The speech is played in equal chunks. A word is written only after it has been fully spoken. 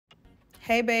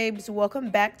Hey babes,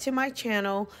 welcome back to my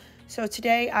channel. So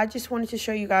today I just wanted to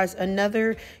show you guys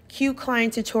another cute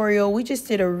client tutorial. We just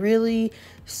did a really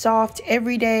soft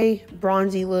everyday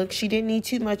bronzy look. She didn't need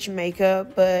too much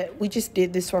makeup, but we just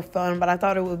did this for fun, but I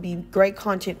thought it would be great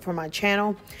content for my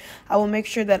channel. I will make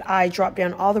sure that I drop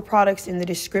down all the products in the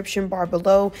description bar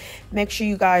below. Make sure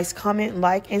you guys comment,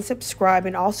 like, and subscribe,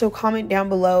 and also comment down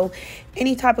below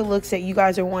any type of looks that you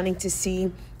guys are wanting to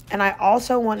see. And I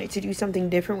also wanted to do something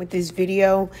different with this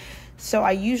video. So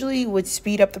I usually would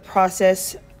speed up the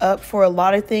process up for a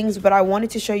lot of things, but I wanted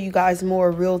to show you guys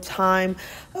more real time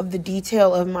of the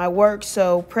detail of my work.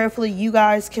 So prayerfully you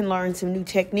guys can learn some new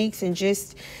techniques and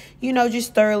just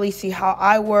thoroughly see how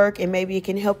I work, and maybe it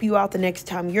can help you out the next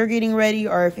time you're getting ready,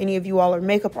 or if any of you all are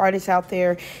makeup artists out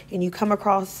there and you come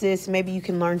across this, maybe you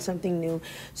can learn something new.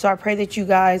 So I pray that you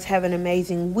guys have an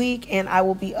amazing week, and I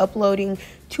will be uploading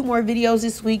 2 more videos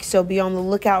this week, so be on the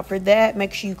lookout for that.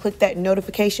 Make sure you click that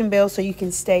notification bell so you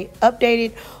can stay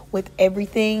updated with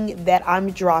everything that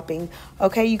I'm dropping.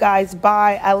 Okay, you guys,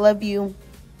 bye. I love you.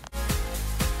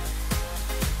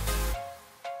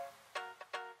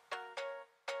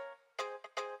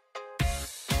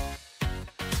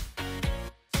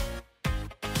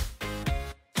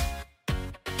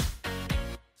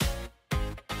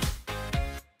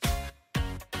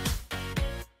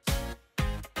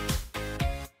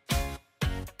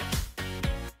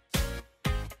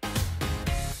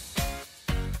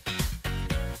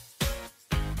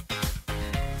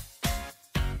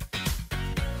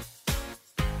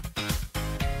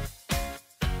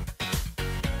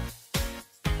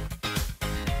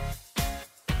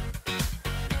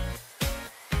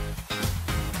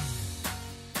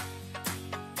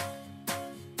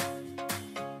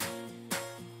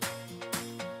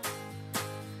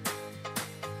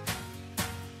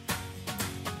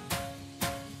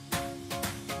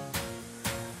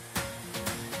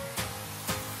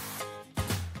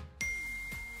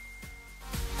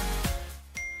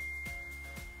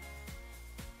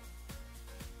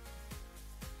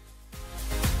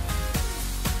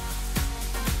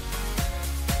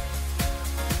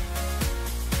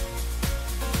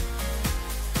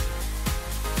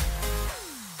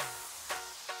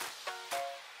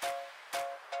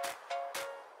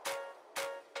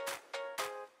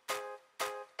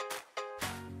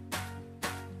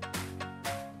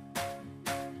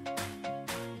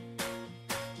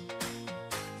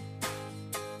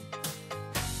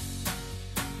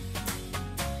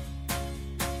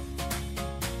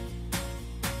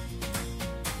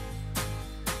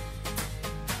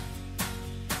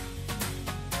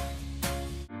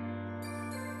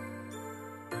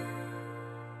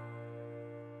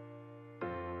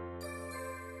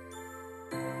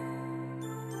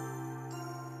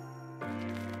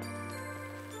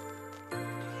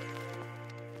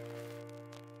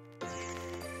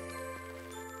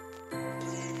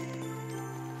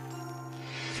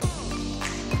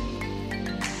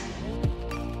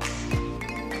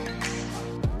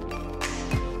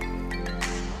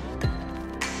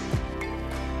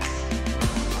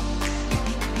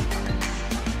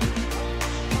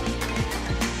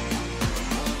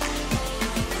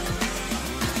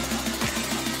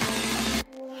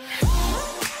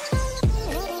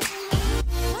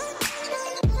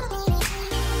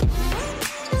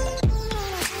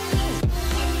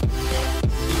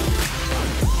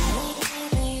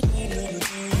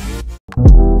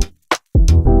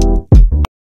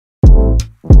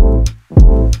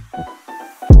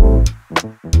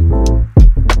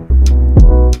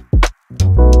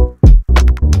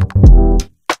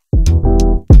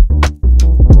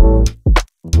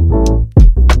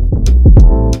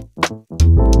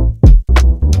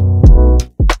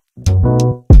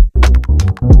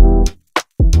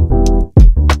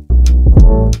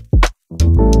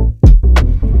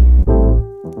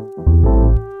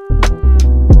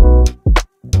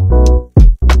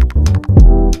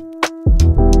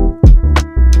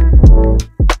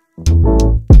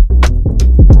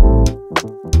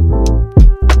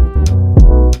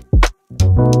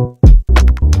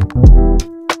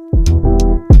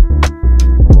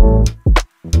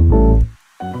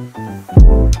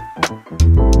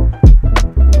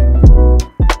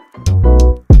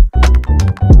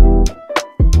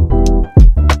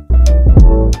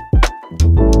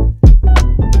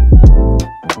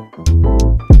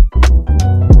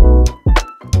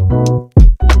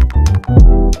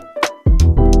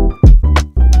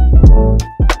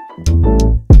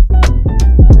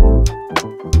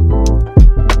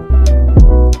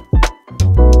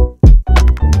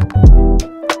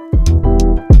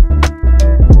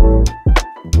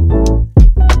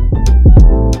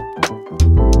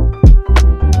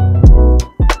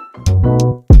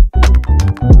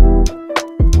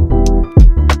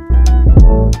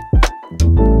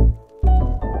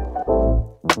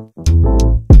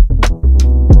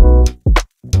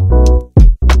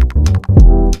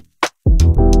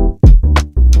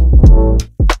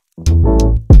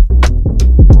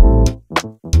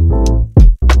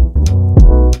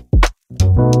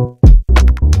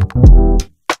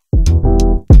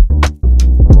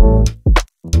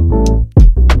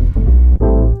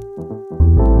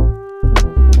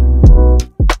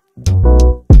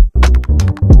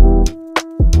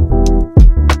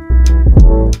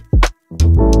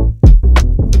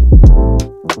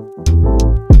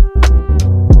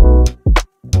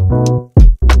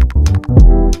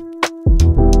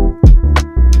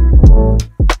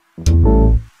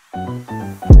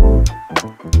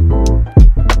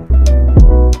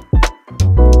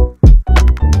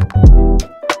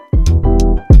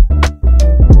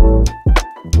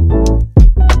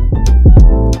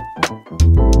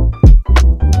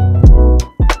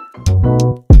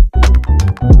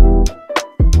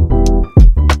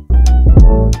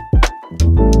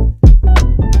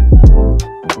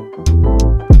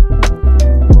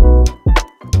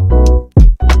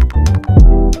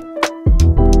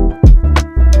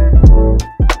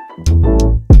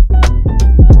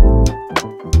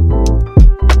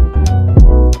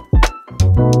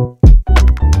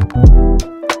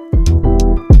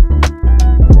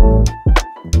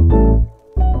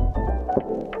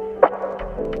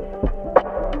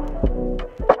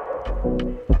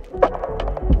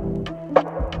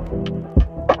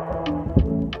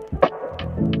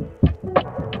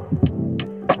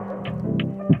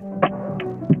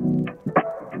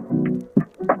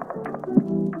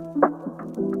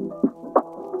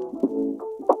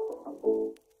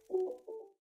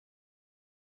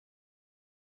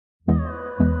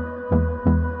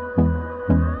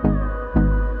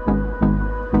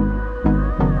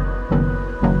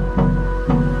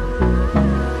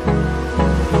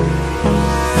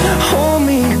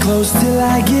 close till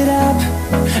I get up.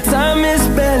 Time is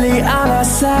barely on our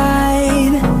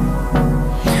side.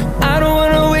 I don't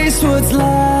wanna waste what's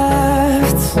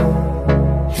left.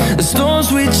 The storms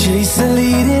we chase are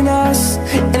leading us,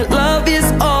 and love is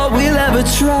all we'll ever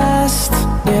trust.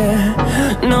 Yeah,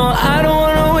 no, I don't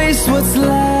wanna waste what's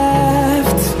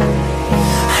left.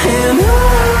 And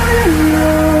on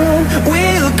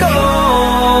we'll go,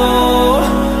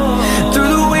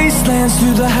 through the wastelands,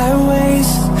 through the highways,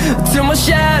 till my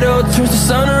shadow turns to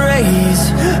sun rays.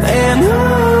 And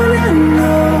on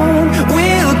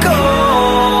we'll go,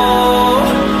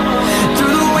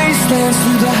 through the wastelands,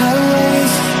 through the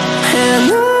highways,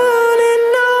 and on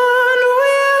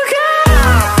we'll go.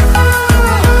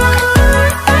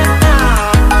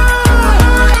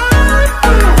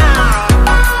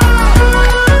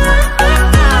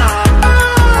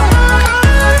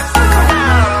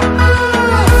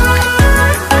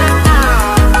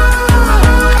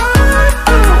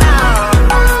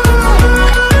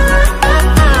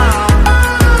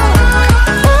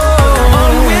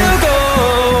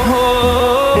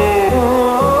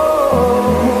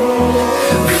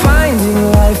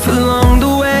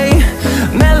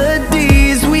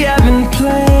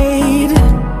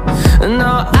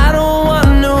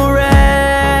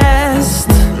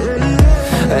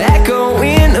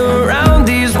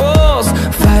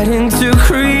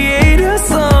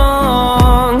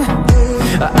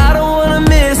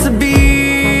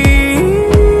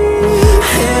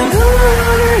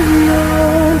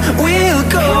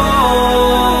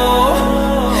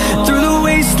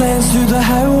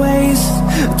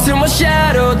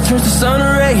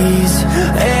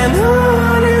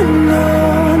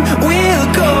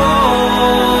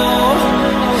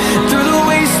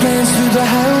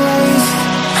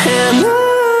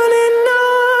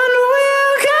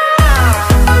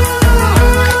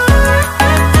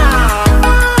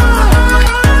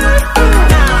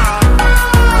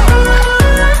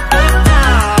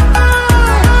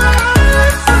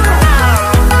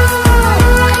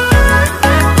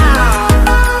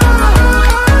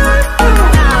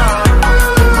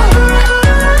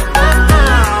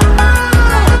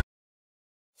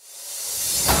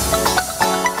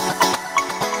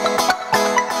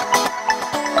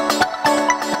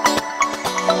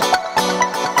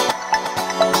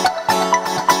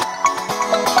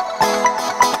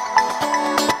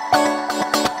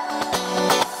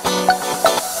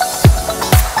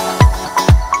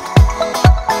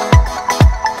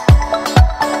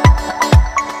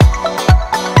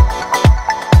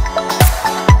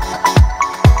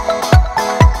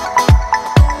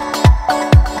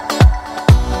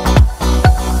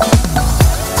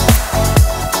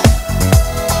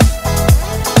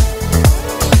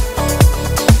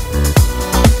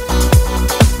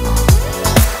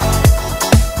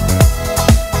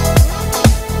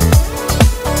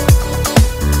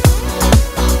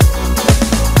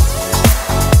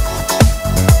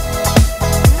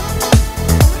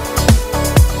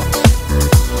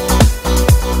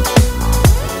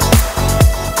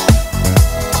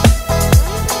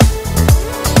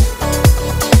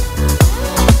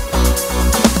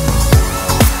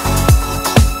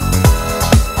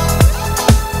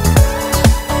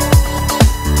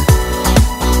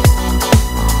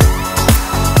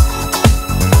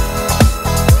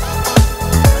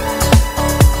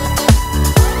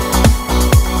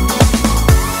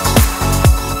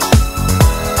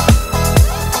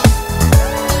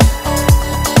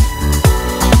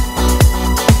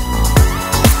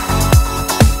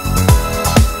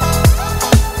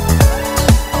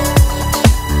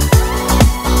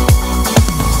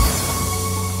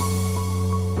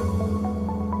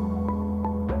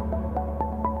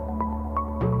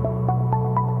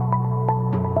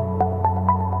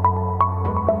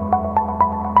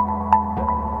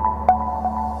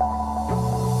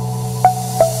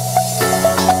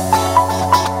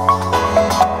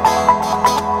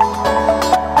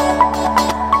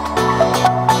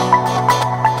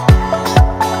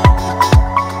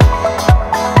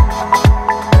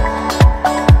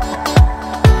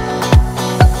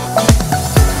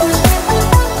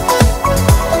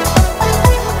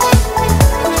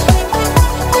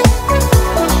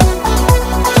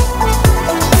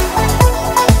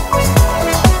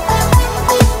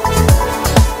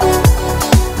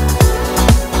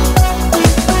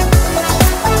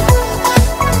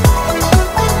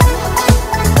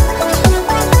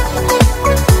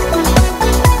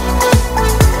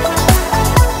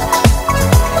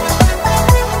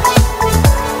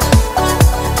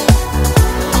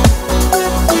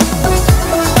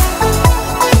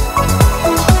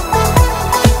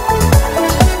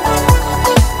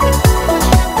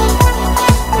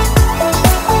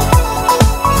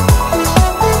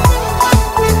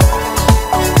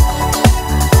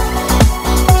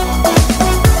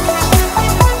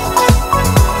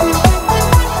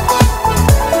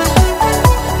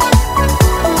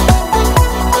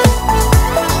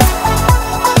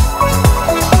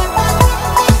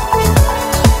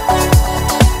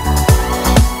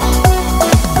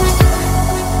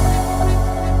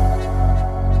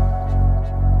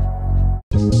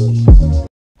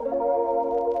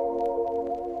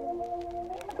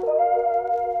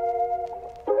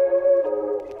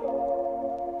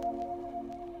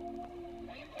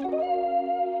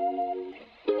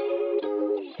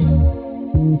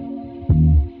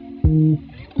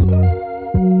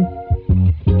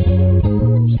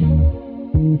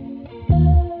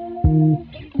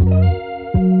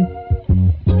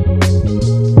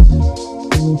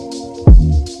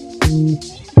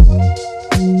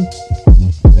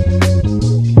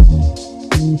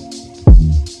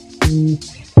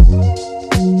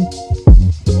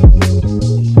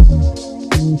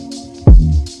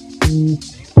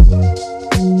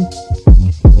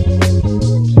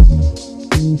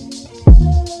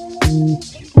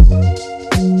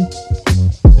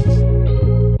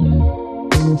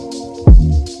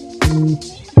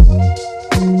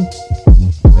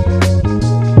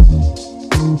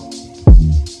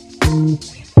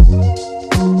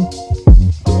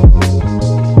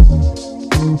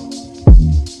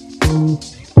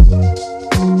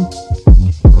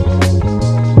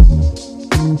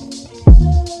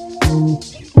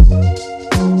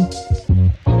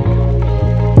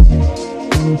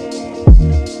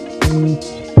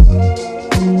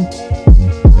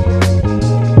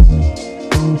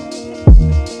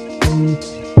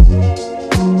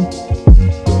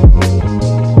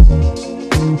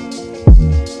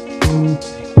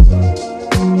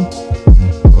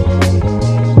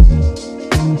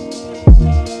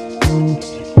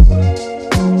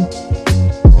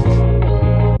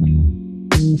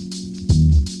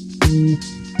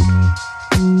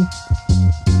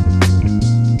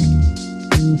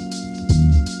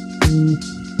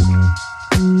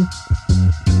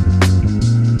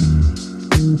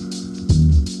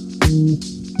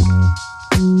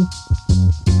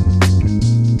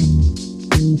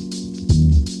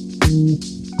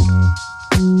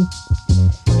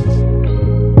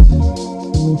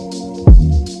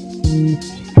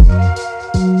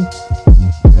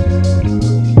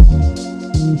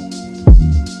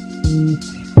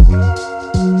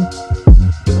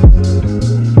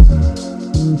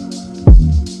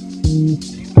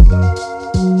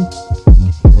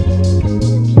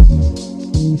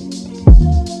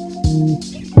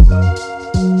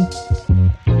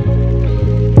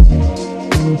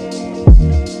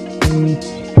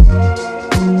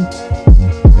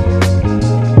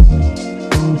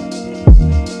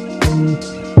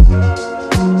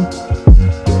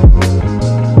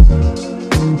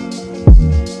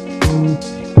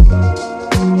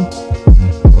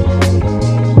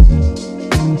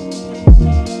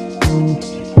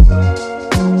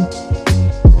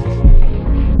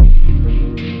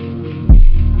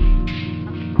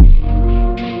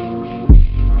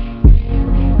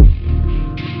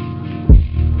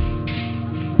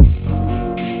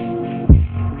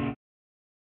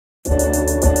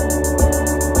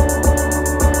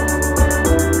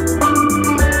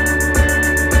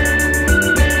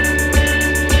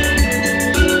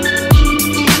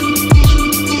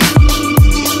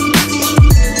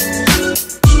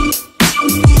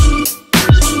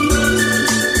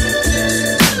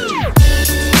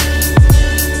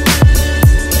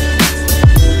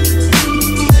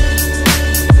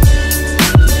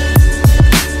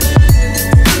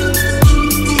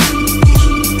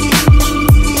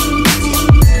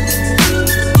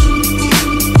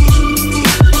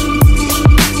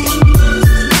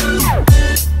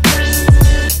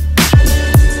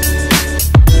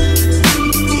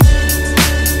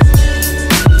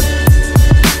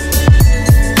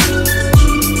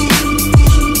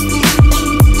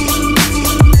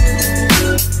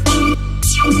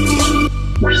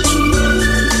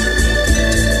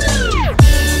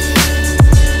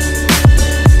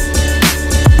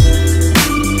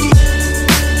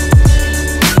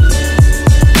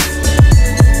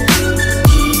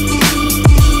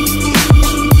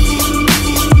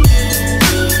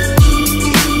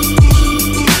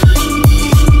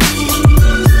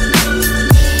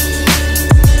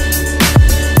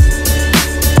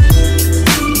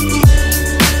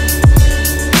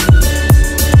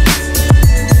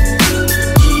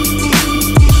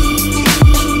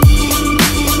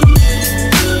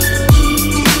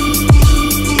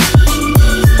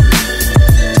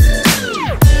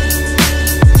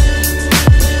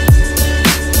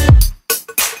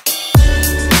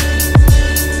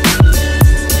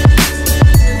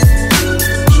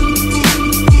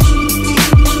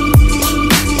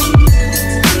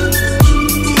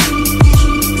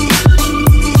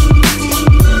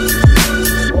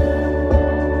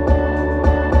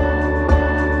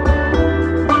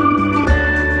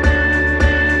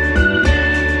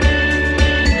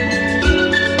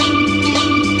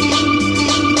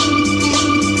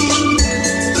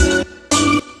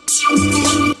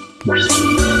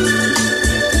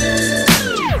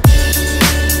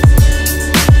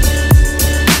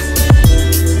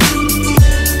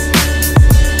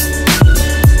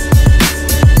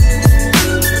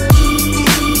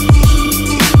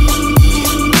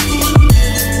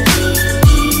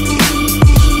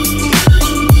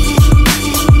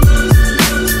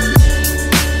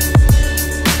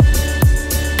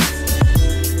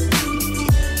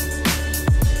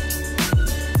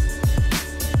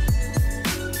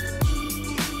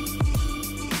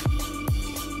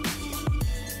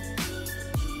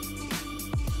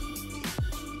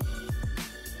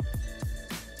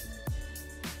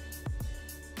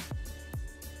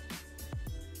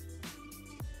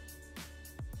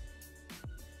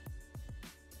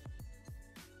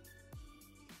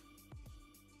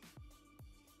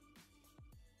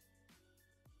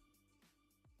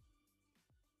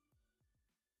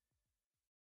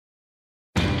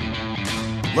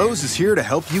 Lowe's is here to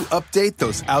help you update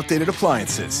those outdated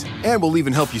appliances. And we'll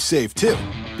even help you save, too.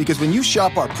 Because when you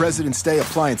shop our President's Day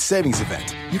Appliance Savings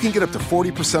Event, you can get up to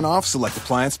 40% off select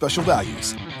appliance special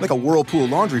values, like a Whirlpool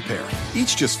laundry pair,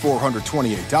 each just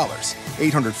 $428,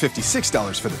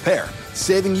 $856 for the pair,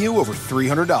 saving you over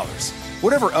 $300.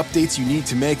 Whatever updates you need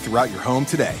to make throughout your home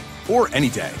today, or any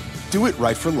day, do it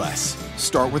right for less.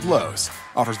 Start with Lowe's.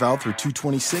 Offers valid through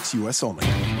 2/26 U.S. only.